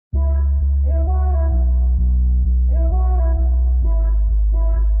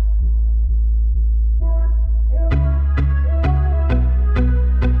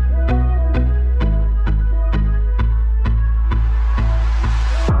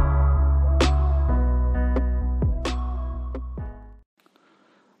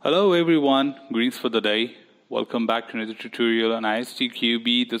Hello everyone, greetings for the day. Welcome back to another tutorial on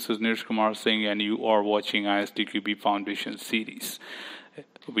ISTQB. This is Neeraj Kumar Singh and you are watching ISTQB Foundation series.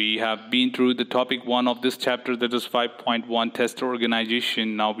 We have been through the topic 1 of this chapter, that is 5.1 test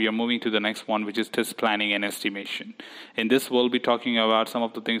organization. Now we are moving to the next one, which is test planning and estimation. In this we'll be talking about some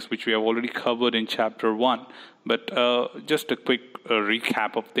of the things which we have already covered in chapter 1, but just a quick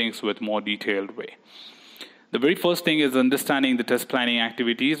recap of things with more detailed way. The very first thing is understanding the test planning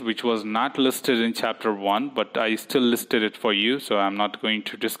activities, which was not listed in chapter 1, but I still listed it for you, so I'm not going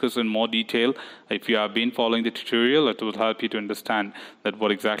to discuss in more detail. If you have been following the tutorial, it will help you to understand that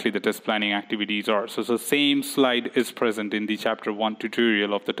what exactly the test planning activities are. So the same slide is present in the chapter 1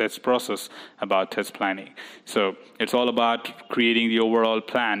 tutorial of the test process about test planning. So it's all about creating the overall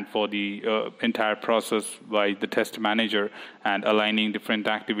plan for the entire process by the test manager and aligning different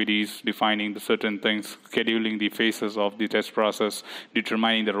activities, defining the certain things, scheduling the phases of the test process,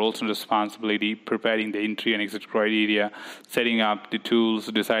 determining the roles and responsibility, preparing the entry and exit criteria, setting up the tools,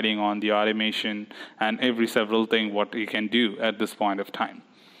 deciding on the automation, and every several thing what you can do at this point of time.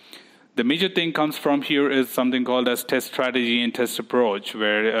 The major thing comes from here is something called as test strategy and test approach,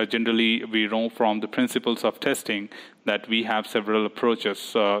 where generally we know from the principles of testing that we have several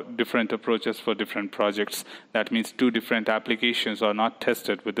approaches, different approaches for different projects. That means 2 different applications are not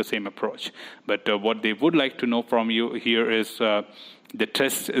tested with the same approach. But what they would like to know from you here is the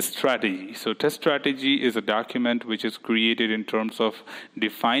test strategy. So test strategy is a document which is created in terms of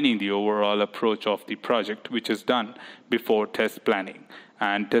defining the overall approach of the project, which is done before test planning.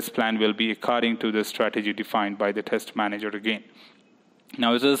 And test plan will be according to the strategy defined by the test manager again.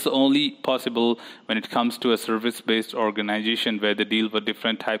 Now, this is only possible when it comes to a service-based organization where they deal with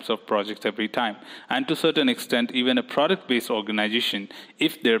different types of projects every time. And to a certain extent, even a product-based organization,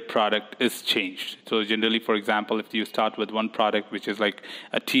 if their product is changed. So generally, for example, if you start with one product, which is like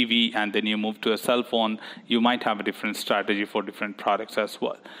a TV, and then you move to a cell phone, you might have a different strategy for different products as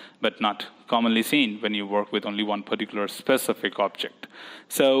well, but not commonly seen when you work with only one particular specific object.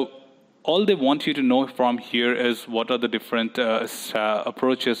 So all they want you to know from here is what are the different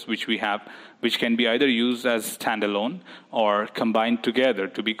approaches which we have, which can be either used as standalone or combined together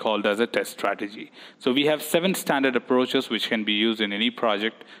to be called as a test strategy. So we have 7 standard approaches which can be used in any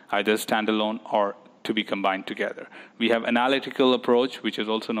project, either standalone or to be combined together. We have analytical approach, which is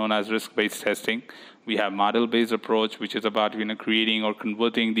also known as risk-based testing. We have model-based approach, which is about creating or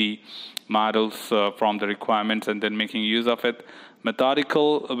converting the models from the requirements and then making use of it.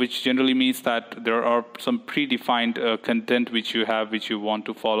 Methodical, which generally means that there are some predefined content which you have, which you want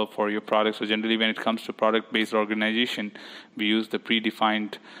to follow for your product. So generally, when it comes to product-based organization, we use the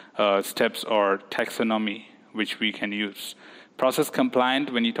predefined steps or taxonomy, which we can use. Process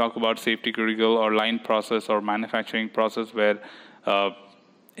compliant, when you talk about safety critical or line process or manufacturing process, where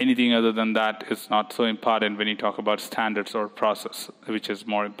anything other than that is not so important when you talk about standards or process, which is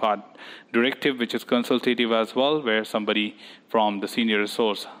more important. Directive, which is consultative as well, where somebody from the senior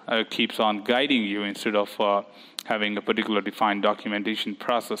resource keeps on guiding you instead of having a particular defined documentation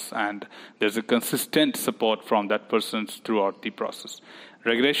process, and there's a consistent support from that person throughout the process.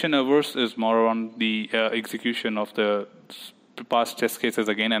 Regression averse is more on the execution of the past test cases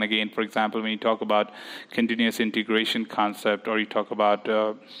again and again. For example, when you talk about continuous integration concept, or you talk about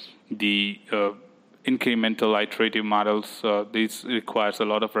the incremental iterative models, this requires a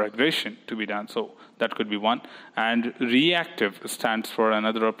lot of regression to be done. So that could be one. And reactive stands for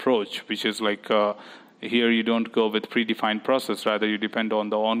another approach, which is like here you don't go with predefined process, rather you depend on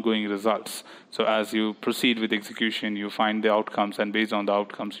the ongoing results. So as you proceed with execution, you find the outcomes, and based on the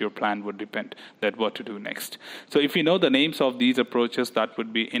outcomes, your plan would depend that what to do next. So if you know the names of these approaches, that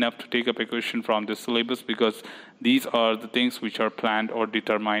would be enough to take up a question from the syllabus, because these are the things which are planned or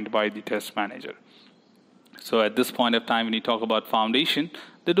determined by the test manager. So at this point of time, when you talk about foundation,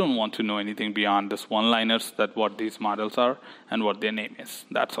 they don't want to know anything beyond this one-liners, that what these models are and what their name is.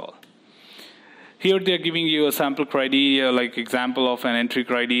 That's all. Here they're giving you a sample criteria, like example of an entry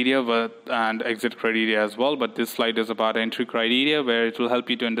criteria and exit criteria as well. But this slide is about entry criteria, where it will help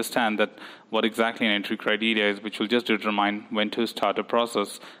you to understand that what exactly an entry criteria is, which will just determine when to start a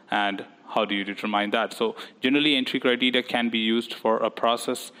process and how do you determine that. So generally, entry criteria can be used for a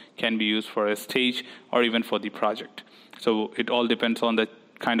process, can be used for a stage, or even for the project. So it all depends on the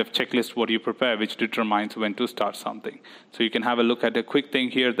kind of checklist what you prepare, which determines when to start something. So you can have a look at a quick thing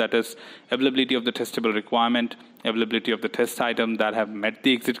here, that is availability of the testable requirement, availability of the test item that have met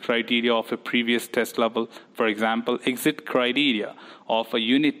the exit criteria of a previous test level. For example, exit criteria of a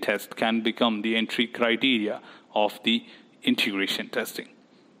unit test can become the entry criteria of the integration testing.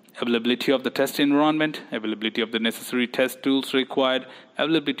 availability of the test environment, availability of the necessary test tools required,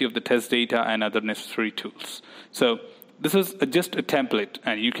 availability of the test data, and other necessary tools. So this is just a template,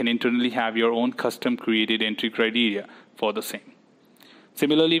 and you can internally have your own custom created entry criteria for the same.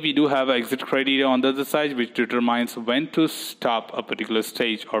 Similarly, we do have exit criteria on the other side, which determines when to stop a particular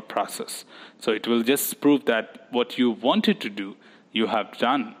stage or process. So it will just prove that what you wanted to do, you have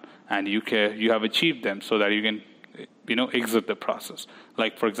done, and you have achieved them, so that you can exit the process.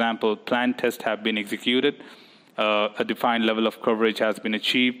 Like, for example, planned tests have been executed, a defined level of coverage has been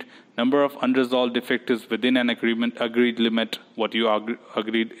achieved, number of unresolved defects is within an agreed limit, what you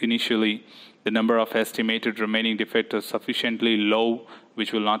agreed initially, the number of estimated remaining defects is sufficiently low,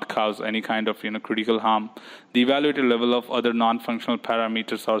 which will not cause any kind of critical harm. The evaluated level of other non-functional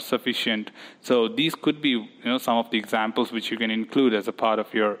parameters are sufficient. So these could be some of the examples which you can include as a part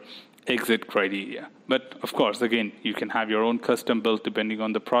of your exit criteria. But of course, again, you can have your own custom built depending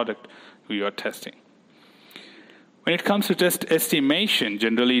on the product you are testing. When it comes to test estimation,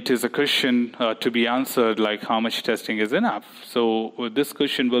 generally it is a question to be answered like how much testing is enough. So this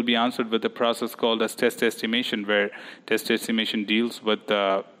question will be answered with a process called as test estimation, where test estimation deals with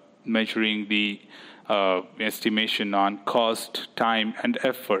measuring the estimation on cost, time, and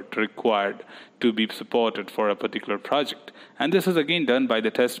effort required to be supported for a particular project. And this is again done by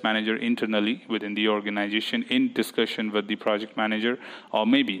the test manager internally within the organization in discussion with the project manager, or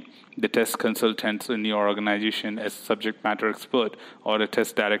maybe the test consultants in your organization as subject matter expert, or a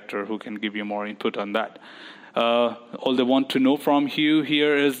test director who can give you more input on that. All they want to know from you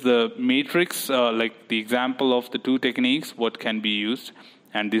here is the matrix, like the example of the two techniques, what can be used.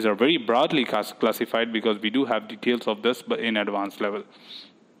 And these are very broadly classified because we do have details of this, but in advanced level.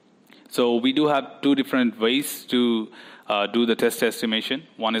 So we do have two different ways to do the test estimation.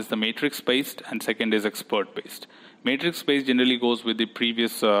 One is the matrix-based, and second is expert-based. Matrix-based generally goes with the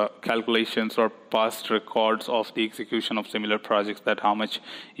previous calculations or past records of the execution of similar projects, that how much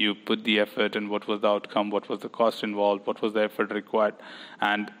you put the effort and what was the outcome, what was the cost involved, what was the effort required.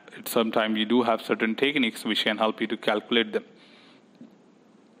 And sometimes you do have certain techniques which can help you to calculate them.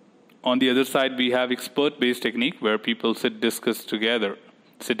 On the other side, we have expert-based technique where people sit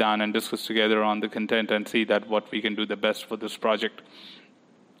down and discuss together on the content and see that what we can do the best for this project.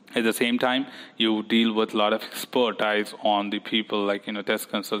 At the same time, you deal with a lot of expertise on the people like test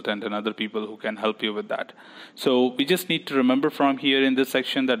consultant and other people who can help you with that. So we just need to remember from here in this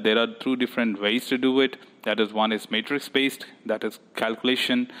section that there are two different ways to do it. That is, one is matrix-based, that is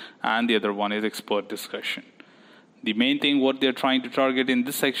calculation, and the other one is expert discussion. The main thing what they're trying to target in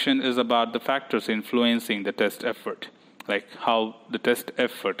this section is about the factors influencing the test effort, like how the test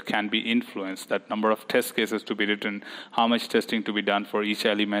effort can be influenced, that number of test cases to be written, how much testing to be done for each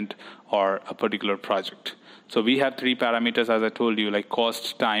element or a particular project. So we have three parameters, as I told you, like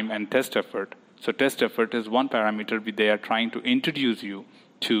cost, time, and test effort. So test effort is one parameter they are trying to introduce you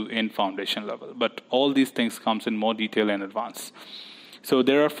to in foundation level. But all these things comes in more detail in advance. So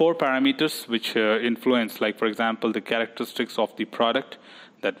there are four parameters which influence, like, for example, the characteristics of the product,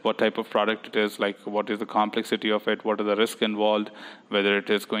 that what type of product it is, like what is the complexity of it, what are the risks involved, whether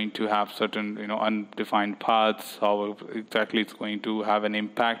it is going to have certain undefined paths, how exactly it's going to have an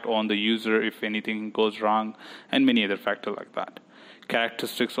impact on the user if anything goes wrong, and many other factors like that.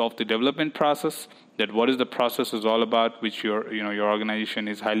 Characteristics of the development process, that what is the process is all about, which your organization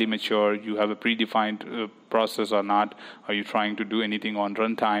is highly mature, you have a predefined process or not, are you trying to do anything on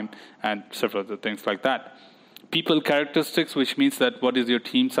runtime, and several other things like that. People characteristics, which means that what is your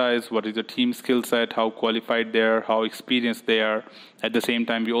team size, what is your team skill set, how qualified they are, how experienced they are. At the same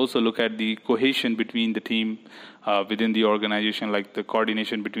time, we also look at the cohesion between the team within the organization, like the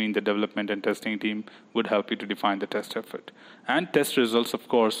coordination between the development and testing team would help you to define the test effort. And test results, of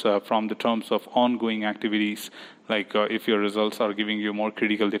course, from the terms of ongoing activities, like if your results are giving you more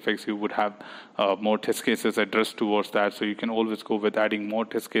critical defects, you would have more test cases addressed towards that. So you can always go with adding more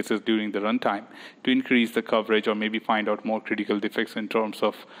test cases during the runtime to increase the coverage or maybe find out more critical defects in terms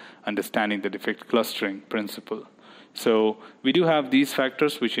of understanding the defect clustering principle. So we do have these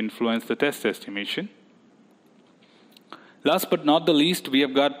factors which influence the test estimation. Last but not the least, we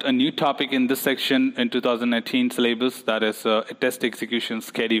have got a new topic in this section in 2019 syllabus, that is a test execution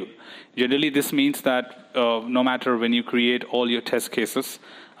schedule. Generally, this means that no matter when you create all your test cases,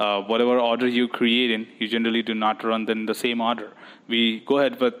 whatever order you create in, you generally do not run them in the same order. We go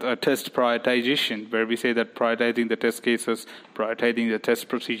ahead with a test prioritization, where we say that prioritizing the test cases, prioritizing the test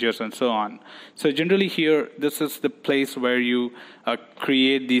procedures, and so on. So generally here, this is the place where you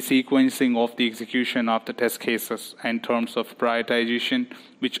create the sequencing of the execution of the test cases in terms of prioritization,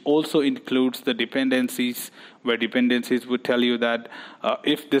 which also includes the dependencies, where dependencies would tell you that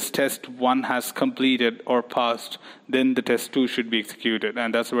if this test 1 has completed or passed, then the test 2 should be executed.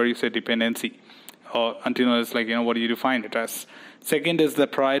 And that's where you say dependency. Or until it's like, what do you define it as? Second is the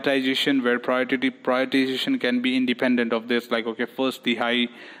prioritization, where prioritization can be independent of this. Like, okay, first the high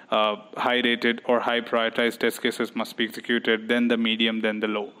rated or high prioritized test cases must be executed, then the medium, then the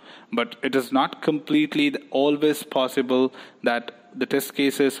low. But it is not completely always possible that the test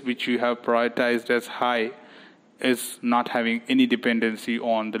cases which you have prioritized as high is not having any dependency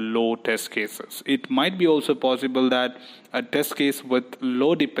on the low test cases. It might be also possible that a test case with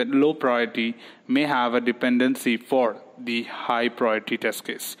low priority may have a dependency for the high priority test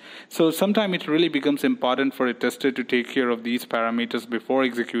case. So sometimes it really becomes important for a tester to take care of these parameters before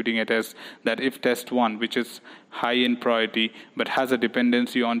executing a test, that if test 1, which is high in priority but has a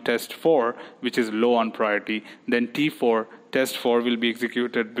dependency on test 4, which is low on priority, then T4, test 4 will be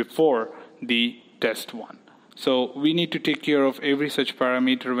executed before the test 1. So we need to take care of every such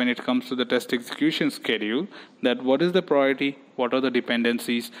parameter when it comes to the test execution schedule, that what is the priority, what are the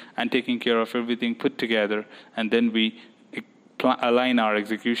dependencies, and taking care of everything put together, and then we align our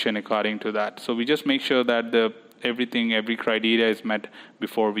execution according to that. So we just make sure that every criteria is met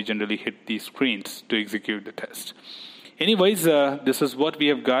before we generally hit these screens to execute the test. Anyways, this is what we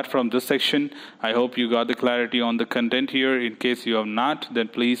have got from this section. I hope you got the clarity on the content here. In case you have not, then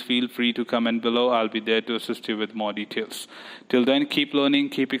please feel free to comment below. I'll be there to assist you with more details. Till then, keep learning,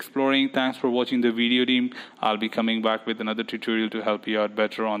 keep exploring. Thanks for watching the video, team. I'll be coming back with another tutorial to help you out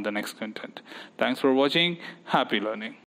better on the next content. Thanks for watching. Happy learning.